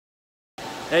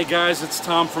Hey guys, it's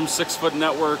Tom from 6 Foot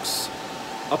Networks.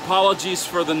 Apologies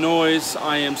for the noise.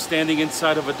 I am standing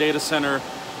inside of a data center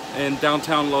in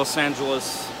downtown Los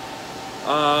Angeles.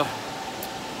 I've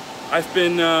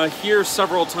been here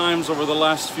several times over the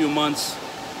last few months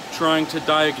trying to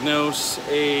diagnose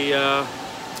a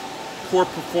poor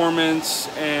performance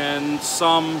and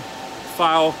some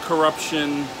file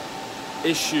corruption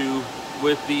issue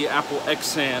with the Apple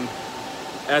Xsan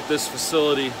at this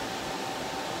facility.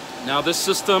 Now this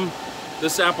system,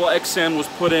 this Apple Xsan was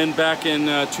put in back in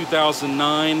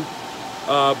 2009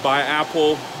 by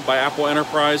Apple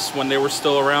Enterprise when they were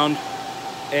still around,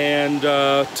 and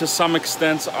to some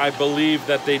extent I believe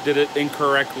that they did it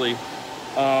incorrectly,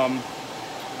 and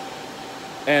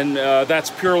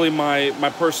that's purely my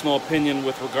personal opinion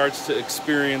with regards to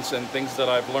experience and things that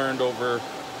I've learned over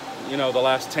the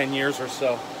last 10 years or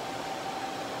so.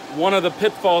 One of the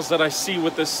pitfalls that I see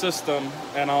with this system,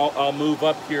 and I'll move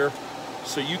up here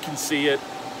so you can see it,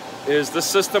 is the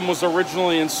system was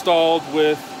originally installed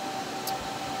with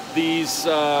these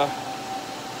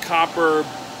copper,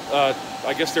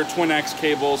 I guess they're twin-ax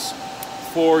cables,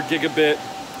 4 gigabit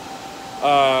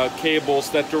cables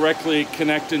that directly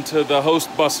connect into the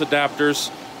host bus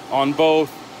adapters on both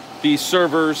the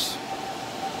servers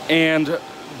and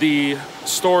the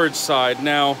storage side.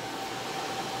 Now,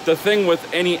 the thing with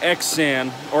any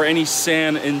Xsan or any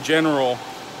SAN in general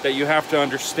that you have to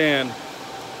understand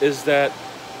is that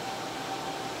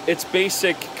its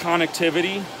basic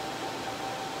connectivity,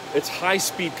 its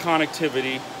high-speed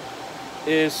connectivity,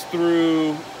 is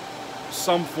through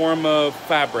some form of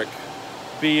fabric,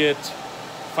 be it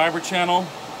Fibre-Channel,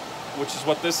 which is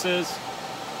what this is,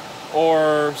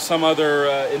 or some other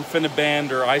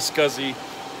InfiniBand or iSCSI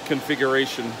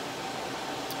configuration.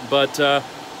 But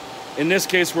in this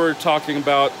case, we're talking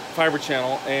about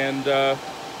Fibre-Channel, and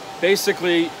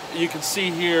basically, you can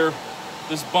see here,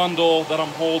 this bundle that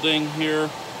I'm holding here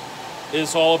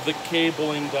is all of the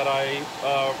cabling that I'm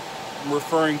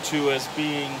referring to as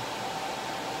being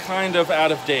kind of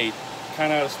out of date,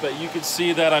 kind of out of spec. You can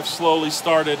see that I've slowly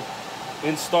started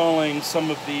installing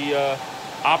some of the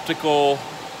optical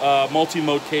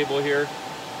multi-mode cable here.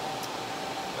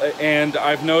 And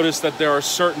I've noticed that there are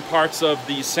certain parts of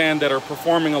the SAN that are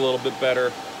performing a little bit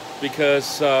better,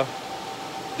 because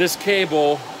this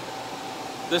cable,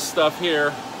 this stuff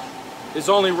here, is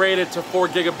only rated to 4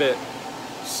 gigabit.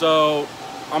 So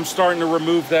I'm starting to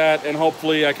remove that, and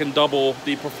hopefully I can double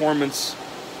the performance,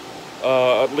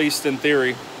 at least in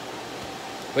theory.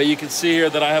 But you can see here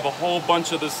that I have a whole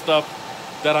bunch of this stuff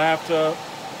that I have to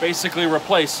basically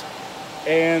replace.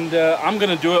 And I'm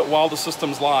gonna do it while the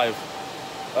system's live.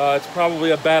 It's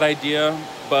probably a bad idea,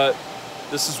 but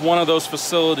this is one of those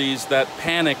facilities that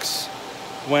panics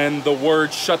when the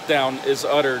word shutdown is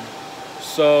uttered.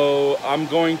 So I'm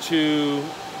going to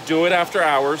do it after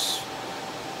hours,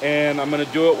 and I'm going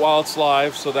to do it while it's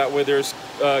live, so that way there's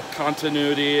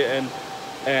continuity and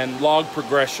log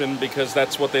progression, because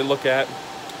that's what they look at.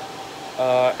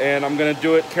 And I'm going to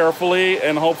do it carefully,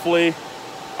 and hopefully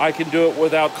I can do it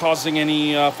without causing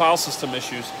any file system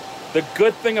issues. The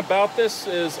good thing about this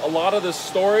is a lot of the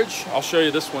storage, I'll show you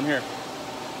this one here.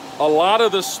 A lot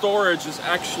of the storage is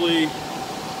actually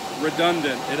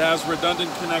redundant. It has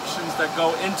redundant connections that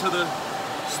go into the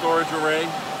storage array.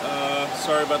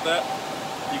 Sorry about that.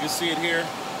 You can see it here.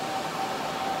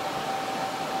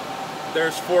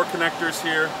 There's 4 connectors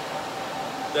here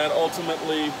that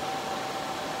ultimately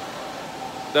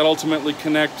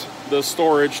connect the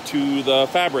storage to the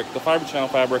fabric, the Fibre-Channel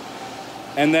fabric.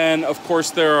 And then, of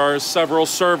course, there are several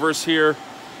servers here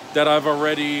that I've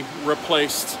already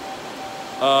replaced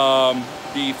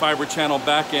the Fibre-Channel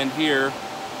backend here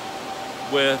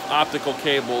with optical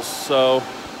cables. So,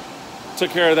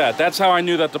 took care of that. That's how I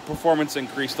knew that the performance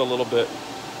increased a little bit.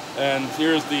 And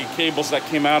here's the cables that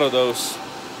came out of those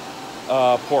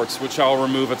ports, which I'll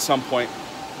remove at some point.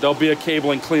 There'll be a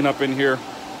cabling cleanup in here,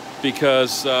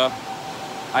 because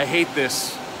I hate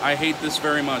this. I hate this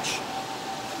very much.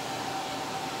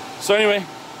 So anyway,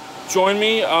 join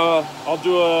me. I'll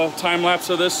do a time lapse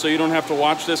of this so you don't have to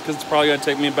watch this, because it's probably going to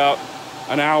take me about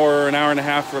an hour and a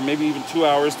half, or maybe even 2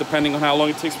 hours, depending on how long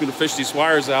it takes me to fish these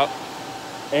wires out.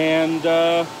 And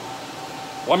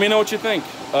let me know what you think.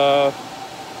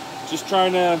 Just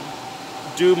trying to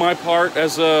do my part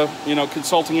as a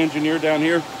consulting engineer down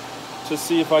here to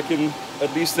see if I can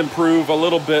at least improve a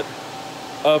little bit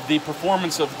of the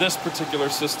performance of this particular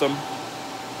system.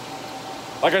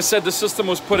 Like I said, the system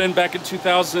was put in back in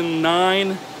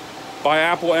 2009 by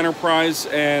Apple Enterprise,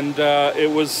 and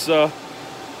it was a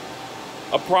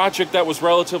project that was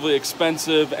relatively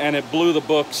expensive, and it blew the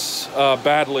books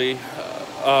badly,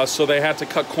 so they had to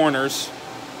cut corners.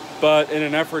 but in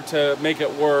an effort to make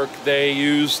it work, they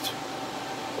used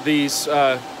these,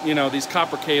 you know, these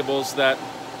copper cables that,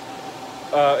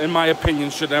 in my opinion,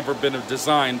 should never have been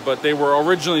designed, but they were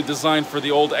originally designed for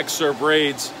the old Xserve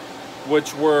raids,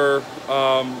 which were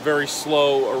very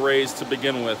slow arrays to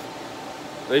begin with.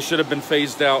 They should have been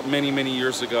phased out many, many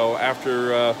years ago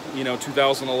after, you know,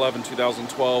 2011,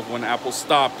 2012, when Apple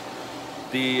stopped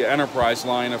the enterprise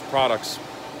line of products.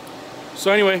 So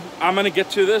anyway, I'm going to get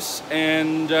to this,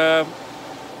 and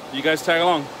you guys tag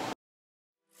along.